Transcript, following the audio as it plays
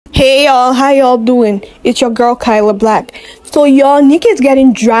Hey y'all, how y'all doing? It's your girl Kyla Black. So y'all, Nicki is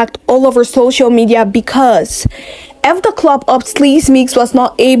getting dragged all over social media because F the Club Up SLEEZEMIX was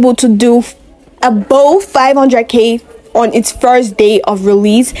not able to do above 500k on its first day of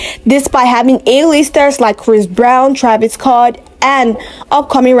release, despite having A-listers like Chris Brown, Travis Scott, and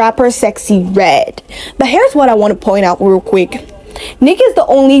upcoming rapper Sexy Red. But here's what I want to point out real quick. Nicki is the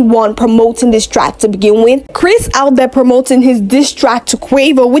only one promoting this track to begin with. Chris out there promoting his diss track to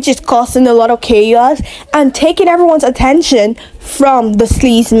Quavo, which is causing a lot of chaos and taking everyone's attention from the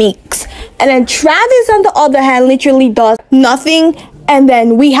SLEEZEMIX. And then Travis, on the other hand, literally does nothing. And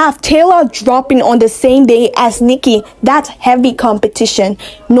then we have Taylor dropping on the same day as Nicki. That's heavy competition,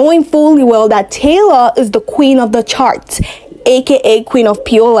 knowing fully well that Taylor is the queen of the charts, aka Queen of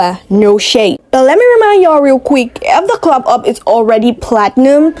Piola, no shade. But let me remind y'all real quick, F the Club Up is already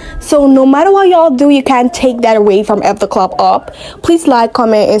platinum, so no matter what y'all do, you can't take that away from F the Club Up. Please like,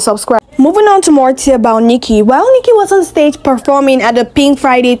 comment, and subscribe. Moving on to more tea about Nicki. While Nicki was on stage performing at the Pink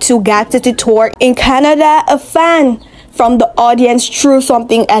Friday 2 Gas City tour in Canada, a fan from the audience threw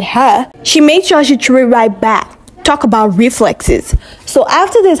something at her. She made sure she threw it right back. Talk about reflexes. So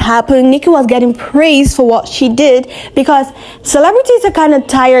after this happened, Nicki was getting praised for what she did because celebrities are kind of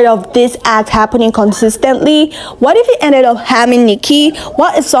tired of this act happening consistently. What if it ended up harming Nicki?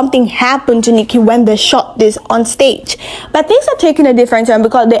 What if something happened to Nicki when they shot this on stage? But things are taking a different turn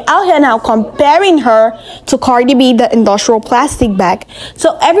because they're out here now comparing her to Cardi B, the industrial plastic bag.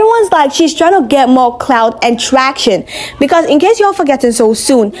 So everyone's like, she's trying to get more clout and traction. Because in case you're forgetting so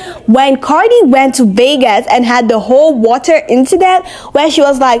soon, when Cardi went to Vegas and had the whole water incident where she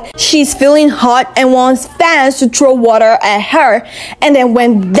was like she's feeling hot and wants fans to throw water at her, and then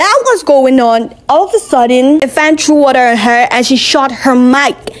when that was going on, all of a sudden a fan threw water at her and she shot her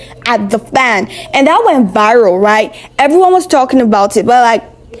mic at the fan, and that went viral, right? Everyone was talking about it. But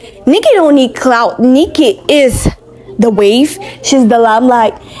like, Nicki don't need clout. Nicki is the wave, she's the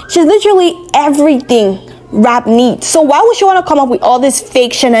limelight, she's literally everything rap needs. So why would she want to come up with all this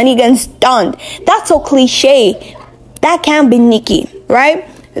fake shenanigans stunt? That's so cliche. That can't be Nicki, right?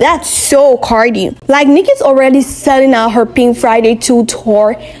 That's so Cardi. Like, Nicki's already selling out her Pink Friday 2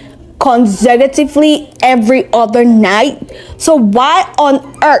 tour consecutively every other night. So why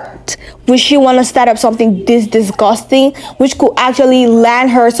on earth would she want to start up something this disgusting, which could actually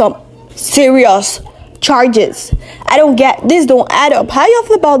land her some serious charges? I don't get this. Don't add up. How y'all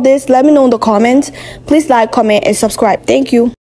feel about this? Let me know in the comments. Please like, comment, and subscribe. Thank you.